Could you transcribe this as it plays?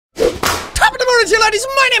morning to you laddies,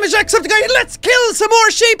 my name is Jacksepticeye and let's kill some more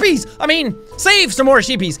sheepies! I mean, save some more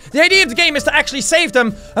sheepies. The idea of the game is to actually save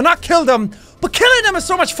them and not kill them, but killing them is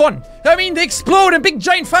so much fun. I mean, they explode in big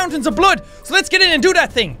giant fountains of blood, so let's get in and do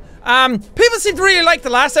that thing. People seem to really like the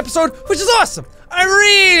last episode, which is awesome. I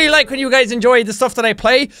really like when you guys enjoy the stuff that I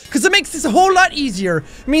play, because it makes this a whole lot easier.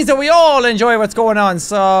 It means that we all enjoy what's going on,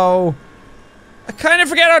 so... I kind of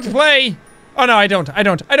forget how to play. Oh no, I don't.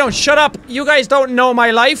 Shut up. You guys don't know my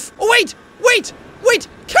life. Oh wait!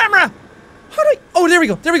 Camera! How do I... Oh, there we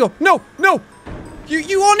go. No!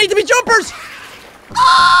 You all need to be jumpers!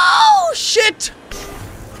 Oh, shit!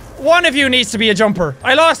 One of you needs to be a jumper.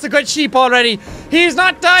 I lost a good sheep already. He's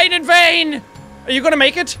not died in vain! Are you gonna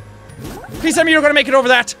make it? Please tell me you're gonna make it over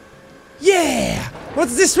that. Yeah! What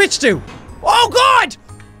does this switch do? Oh god!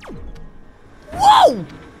 Whoa!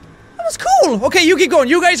 That was cool! Okay, you keep going.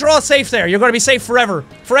 You guys are all safe there. You're gonna be safe forever.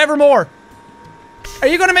 Forevermore. Are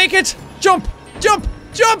you gonna make it? Jump!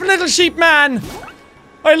 Little sheep man!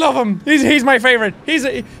 I love him. He's my favorite.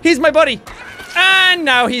 He's my buddy. And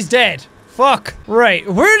now he's dead. Fuck. Right.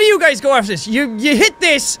 Where do you guys go after this? You hit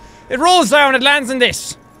this, it rolls down, it lands in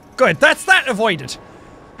this. Good. That's that avoided.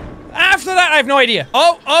 After that, I have no idea.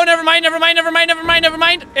 Oh, never mind.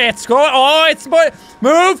 It's going.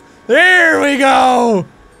 Move. There we go.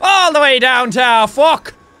 All the way downtown.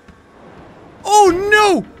 Fuck. Oh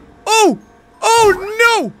no. Oh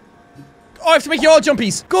no. Oh, I have to make you all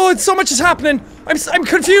jumpies. God, so much is happening. I'm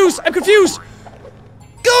confused. Go,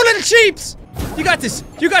 little sheeps. You got this.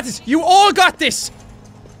 You all got this.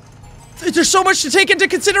 There's so much to take into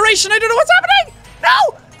consideration. I don't know what's happening.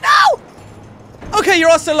 No. Okay, you're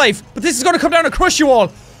all still alive, but this is going to come down and crush you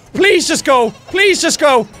all. Please just go.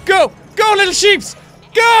 Go, little sheeps.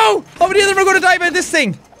 Go. How many of them are going to die by this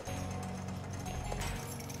thing?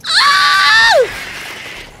 Ah!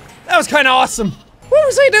 That was kind of awesome. What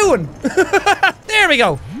was I doing? There we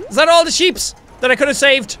go. Is that all the sheeps that I could have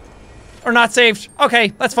saved? Or not saved?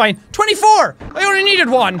 Okay, that's fine. 24! I only needed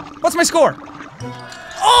one. What's my score?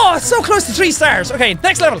 Oh, it's so close to 3 stars. Okay,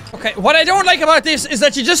 next level. Okay, what I don't like about this is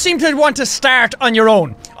that you just seem to want to start on your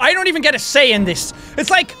own. I don't even get a say in this. It's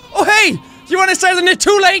like, oh hey, do you want to start on it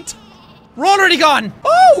too late? We're already gone.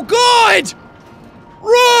 Oh god!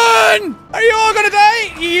 Run! Are you all gonna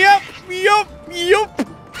die? Yep.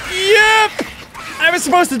 I was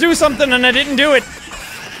supposed to do something and I didn't do it.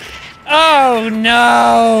 Oh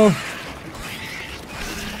no.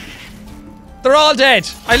 They're all dead.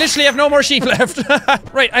 I literally have no more sheep left.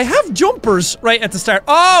 Right, I have jumpers right at the start.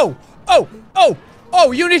 Oh,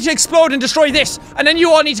 you need to explode and destroy this. And then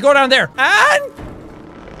you all need to go down there. And...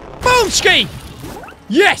 Boomski!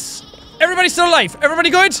 Yes! Everybody still alive.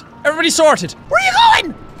 Everybody good? Everybody sorted. Where are you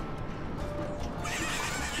going?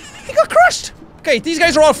 He got crushed. Okay, these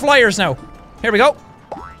guys are all flyers now. Here we go.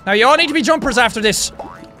 Now you all need to be jumpers after this.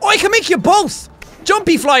 Oh, I can make you both!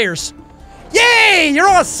 Jumpy flyers. Yay! You're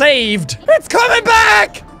all saved. It's coming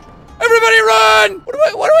back! Everybody run! What do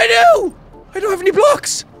I do? I don't have any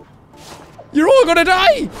blocks. You're all gonna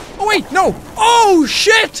die. Oh wait, no. Oh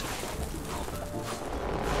shit!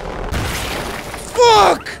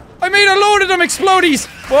 Fuck! I made a load of them explodies.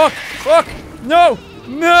 Fuck. No.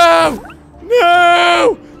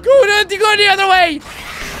 Go the other way.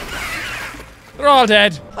 They're all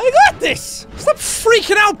dead. I got this! Stop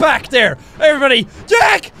freaking out back there! Everybody!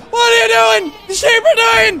 Jack! What are you doing? The sheep are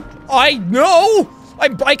dying! I know!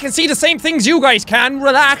 I can see the same things you guys can.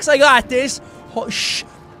 Relax, I got this. Hush.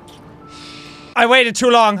 I waited too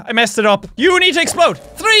long. I messed it up. You need to explode.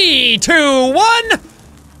 3, 2, 1!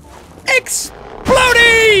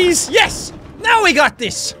 Explodies! Yes! Now we got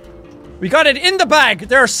this. We got it in the bag.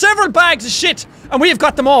 There are several bags of shit, and we have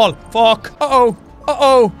got them all. Fuck.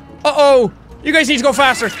 Uh-oh. You guys need to go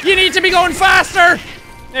faster. You need to be going faster!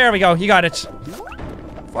 There we go, you got it.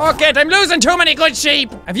 Fuck it, I'm losing too many good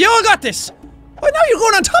sheep. Have you all got this? Oh, now you're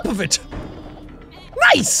going on top of it.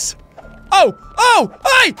 Nice!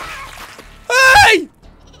 Hey!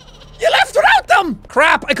 You left without them!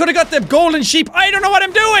 Crap, I could have got the golden sheep. I don't know what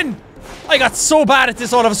I'm doing! I got so bad at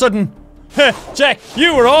this all of a sudden. Jack,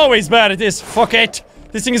 you were always bad at this. Fuck it.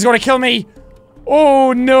 This thing is gonna kill me.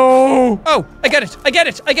 Oh no! Oh, I get it!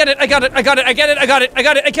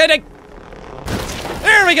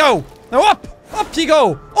 There we go! Now up you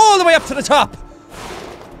go! All the way up to the top!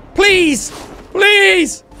 Please!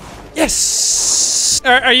 Yes!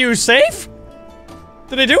 Are you safe?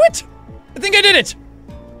 Did I do it? I think I did it!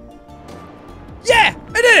 Yeah!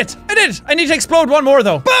 I did it! I need to explode one more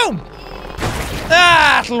though. Boom!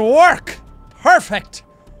 That'll work! Perfect!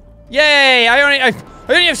 Yay! I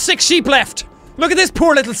only have 6 sheep left. Look at this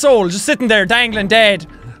poor little soul just sitting there dangling dead.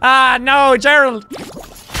 Ah, no, Gerald.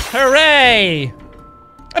 Hooray!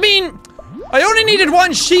 I mean, I only needed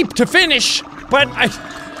one sheep to finish, but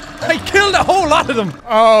I killed a whole lot of them.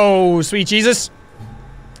 Oh, sweet Jesus.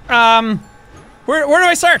 Where do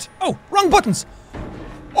I start? Oh, wrong buttons.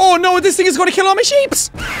 Oh no, this thing is going to kill all my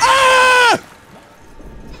sheeps. Ah!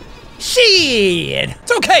 Shit.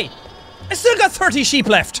 It's okay. I still got 30 sheep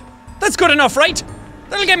left. That's good enough, right?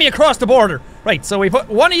 That'll get me across the border. Right, so we put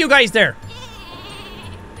one of you guys there.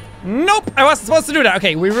 Nope, I wasn't supposed to do that.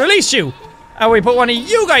 Okay, we release you. And we put one of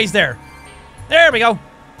you guys there. There we go.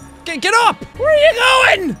 Get up! Where are you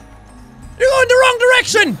going? You're going the wrong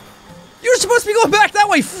direction! You're supposed to be going back that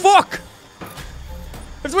way, fuck! I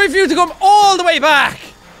have to wait for you to come all the way back!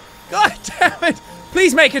 God damn it!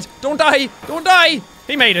 Please make it! Don't die! Don't die!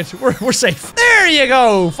 He made it. We're safe. There you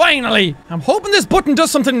go! Finally! I'm hoping this button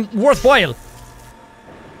does something worthwhile.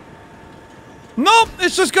 Nope!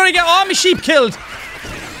 It's just gonna get all my sheep killed!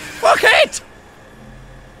 Fuck it!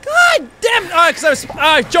 God damn it! Because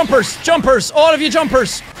I was. Jumpers! All of you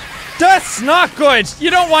jumpers! That's not good! You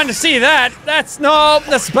don't want to see that! That's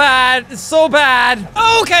bad! It's so bad!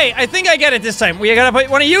 Okay, I think I get it this time. We gotta put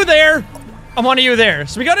one of you there, and one of you there.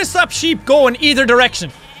 So we gotta stop sheep going either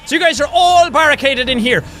direction. So you guys are all barricaded in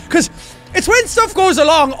here. Because it's when stuff goes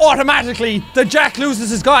along automatically that Jack loses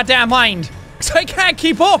his goddamn mind. Because I can't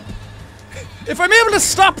keep up. If I'm able to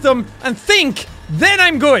stop them and think, then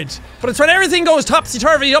I'm good. But it's when everything goes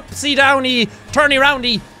topsy-turvy, upsy-downy,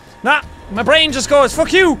 turny-roundy. Nah, my brain just goes,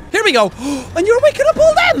 fuck you. Here we go. And you're waking up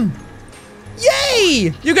all them.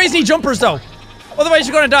 Yay! You guys need jumpers though. Otherwise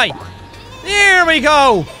you're gonna die. Here we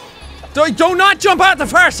go. Do not jump out the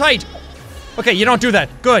far side. Okay, you don't do that.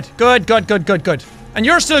 Good. And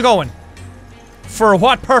you're still going. For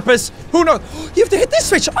what purpose? Who knows? You have to hit this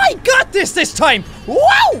switch. I got this time.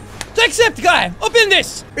 Wow! Jacksepticeye, up in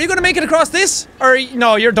this. Are you gonna make it across this? Or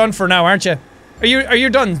no, you're done for now, aren't you? Are you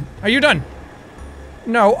done? Are you done?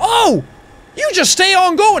 No. Oh! You just stay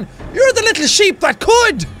on going. You're the little sheep that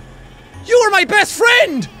could. You were my best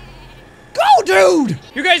friend. Go, dude.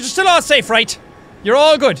 You guys are still all safe, right? You're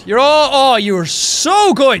all good. You're all. Oh, you're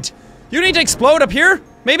so good. You need to explode up here,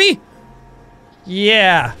 maybe?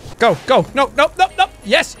 Yeah. Go. No.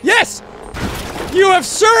 Yes. You have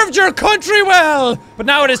served your country well, but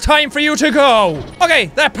now it is time for you to go. Okay,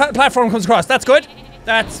 that platform comes across. That's good.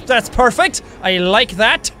 That's perfect. I like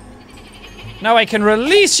that. Now I can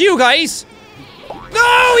release you guys.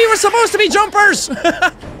 No, you were supposed to be jumpers.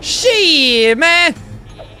 Shit, man.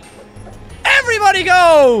 Everybody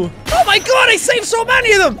go. Oh my god, I saved so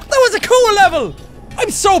many of them. That was a cool level.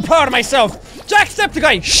 I'm so proud of myself.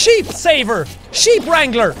 Jacksepticeye, sheep saver, sheep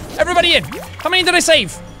wrangler. Everybody in. How many did I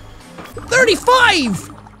save?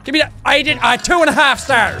 35! Give me that. I did 2.5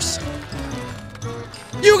 stars.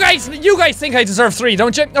 You guys think I deserve 3,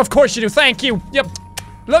 don't you? Of course you do. Thank you. Yep.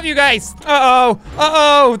 Love you guys.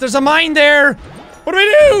 Uh-oh. There's a mine there. What do I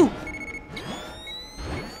do?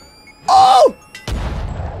 Oh!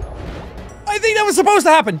 I think that was supposed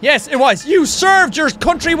to happen. Yes, it was. You served your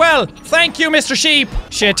country well. Thank you, Mr. Sheep.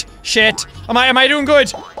 Shit. Am I doing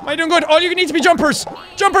good? All you need to be jumpers.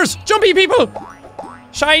 Jumpy people.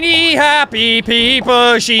 Shiny, happy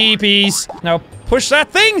people, sheepies. Now, push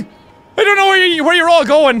that thing. I don't know where you're all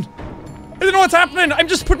going. I don't know what's happening. I'm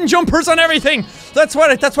just putting jumpers on everything. That's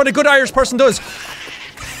what a good Irish person does.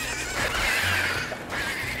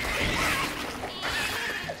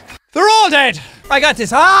 They're all dead. I got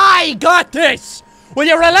this. Will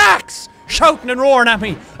you relax? Shouting and roaring at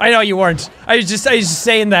me. I know you weren't. I was just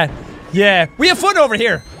saying that. Yeah, we have fun over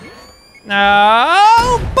here.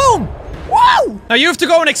 Now, boom. Whoa! Now you have to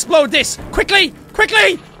go and explode this. Quickly!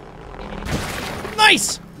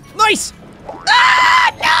 Nice!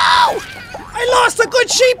 Ah, no! I lost a good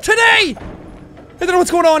sheep today! I don't know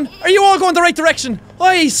what's going on. Are you all going the right direction?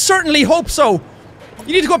 I certainly hope so.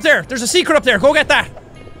 You need to go up there. There's a secret up there. Go get that.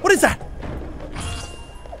 What is that?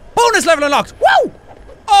 Bonus level unlocked. Whoa!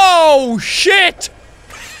 Oh, shit!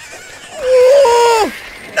 Whoa!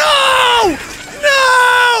 No!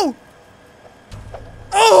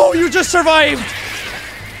 Oh, you just survived!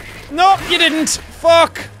 Nope, you didn't.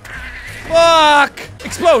 Fuck!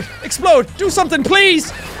 Explode! Do something,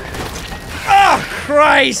 please! Ah,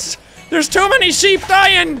 Christ! There's too many sheep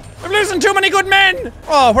dying! I'm losing too many good men!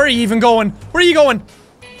 Oh, where are you even going? Where are you going?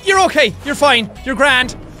 You're okay. You're fine. You're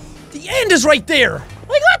grand. The end is right there.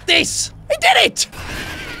 I got this! I did it!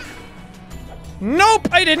 Nope,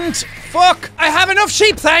 I didn't. Fuck. I have enough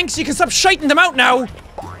sheep, thanks. You can stop shiting them out now.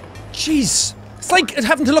 Jeez. It's like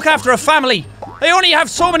having to look after a family. I only have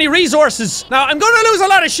so many resources. Now, I'm gonna lose a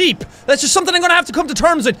lot of sheep. That's just something I'm gonna have to come to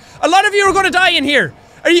terms with. A lot of you are gonna die in here.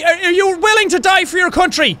 Are you willing to die for your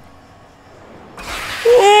country?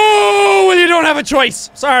 Oh! have a choice.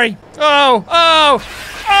 Sorry. Oh,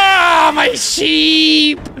 my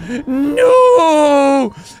sheep.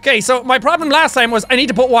 No. Okay, so my problem last time was I need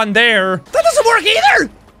to put one there. That doesn't work either.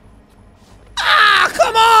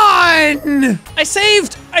 Come on. I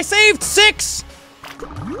saved 6.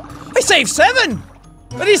 I saved 7.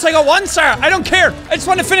 At least I got 1 star. I don't care. I just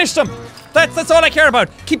want to finish them. That's all I care about.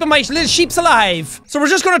 Keeping my little sheeps alive. So we're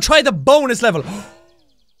just gonna try the bonus level.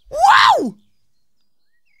 Wow!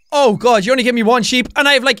 Oh god, you only gave me 1 sheep, and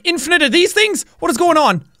I have like infinite of these things? What is going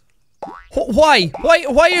on? Why?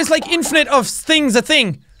 Why is like infinite of things a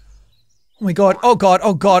thing? Oh my god, oh god,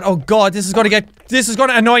 oh god, oh god, this is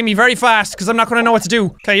gonna annoy me very fast, because I'm not gonna know what to do.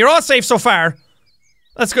 Okay, you're all safe so far.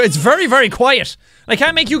 That's good. It's very, very quiet. I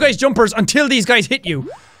can't make you guys jumpers until these guys hit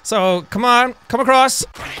you. So, come on, come across.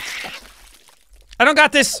 I don't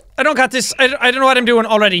got this. I don't got this. I don't know what I'm doing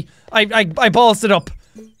already. I ballsed it up.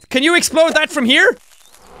 Can you explode that from here?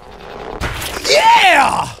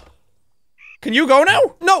 Yeah! Can you go now?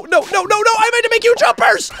 No, no, no, no, no! I meant to make you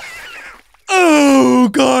jumpers! Oh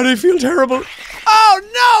god, I feel terrible. Oh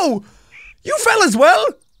no! You fell as well?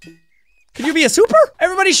 Can you be a super?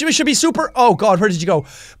 Everybody should be super. Oh god, where did you go?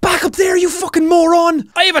 Back up there, you fucking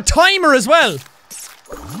moron! I have a timer as well.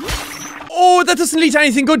 Oh, that doesn't lead to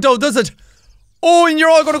anything good though, does it? Oh, and you're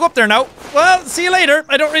all gonna go up there now. Well, see you later.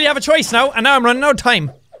 I don't really have a choice now, and now I'm running out of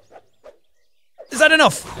time. Is that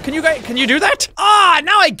enough? Can you do that?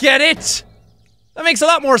 Now I get it! That makes a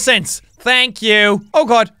lot more sense. Thank you. Oh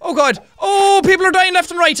god, oh god. Oh, people are dying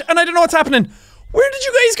left and right, and I don't know what's happening. Where did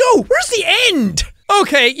you guys go? Where's the end?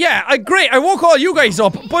 Okay, yeah, great. I woke all you guys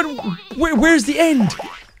up, but where's the end?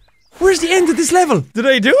 Where's the end of this level? Did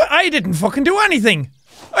I do it? I didn't fucking do anything.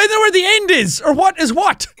 I don't know where the end is, or what is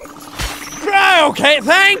what. Okay,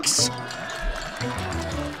 thanks!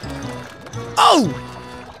 Oh!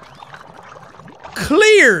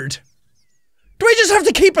 Cleared! Do I just have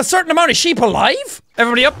to keep a certain amount of sheep alive?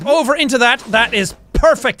 Everybody up, over into that. That is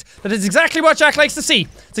perfect. That is exactly what Jack likes to see.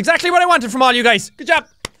 It's exactly what I wanted from all you guys. Good job.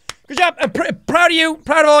 Good job. I'm proud of you.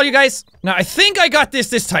 Proud of all you guys. Now, I think I got this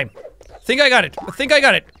time. I think I got it. I think I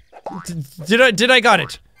got it. Did I got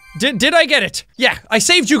it? Did I get it? Yeah, I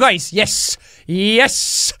saved you guys. Yes.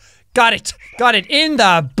 Yes. Got it. Got it in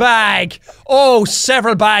the bag. Oh,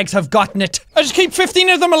 several bags have gotten it. I just keep 15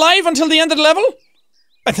 of them alive until the end of the level?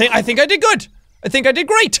 I think I did good. I think I did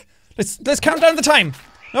great. Let's count down the time.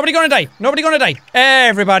 Nobody gonna die. Nobody gonna die.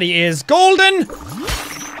 Everybody is golden.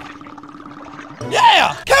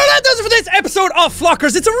 Yeah! Carol, that does it for this episode of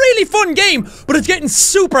Flockers. It's a really fun game, but it's getting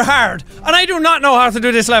super hard. And I do not know how to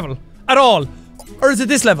do this level. At all. Or is it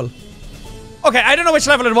this level? Okay, I don't know which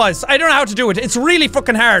level it was. I don't know how to do it. It's really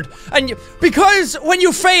fucking hard. And because when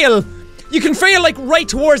you fail, you can fail like right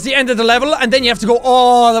towards the end of the level, and then you have to go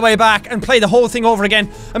all the way back and play the whole thing over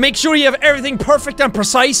again and make sure you have everything perfect and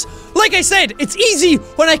precise. Like I said, it's easy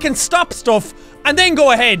when I can stop stuff and then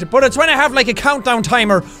go ahead, but it's when I have like a countdown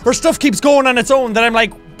timer or stuff keeps going on its own that I'm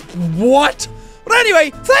like, what? But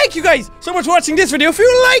anyway, thank you guys so much for watching this video. If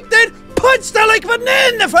you liked it, punch the like button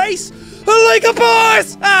in the face like a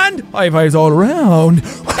boss, and high fives all around.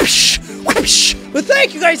 Whoosh, whoosh. But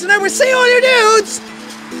thank you guys, and I will see all your dudes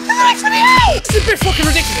in the next video. This is a bit fucking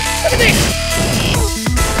ridiculous. Look at this.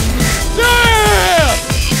 Yeah!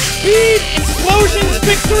 Speed, explosions,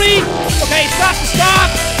 victory. Okay, stop it.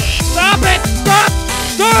 Stop.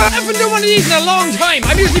 I haven't done one of these in a long time.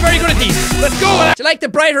 I'm usually very good at these. Let's go. Do you like the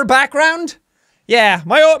brighter background? Yeah,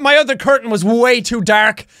 my other curtain was way too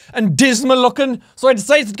dark and dismal looking, so I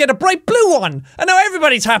decided to get a bright blue one. And now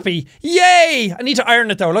everybody's happy. Yay! I need to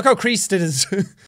iron it though. Look how creased it is.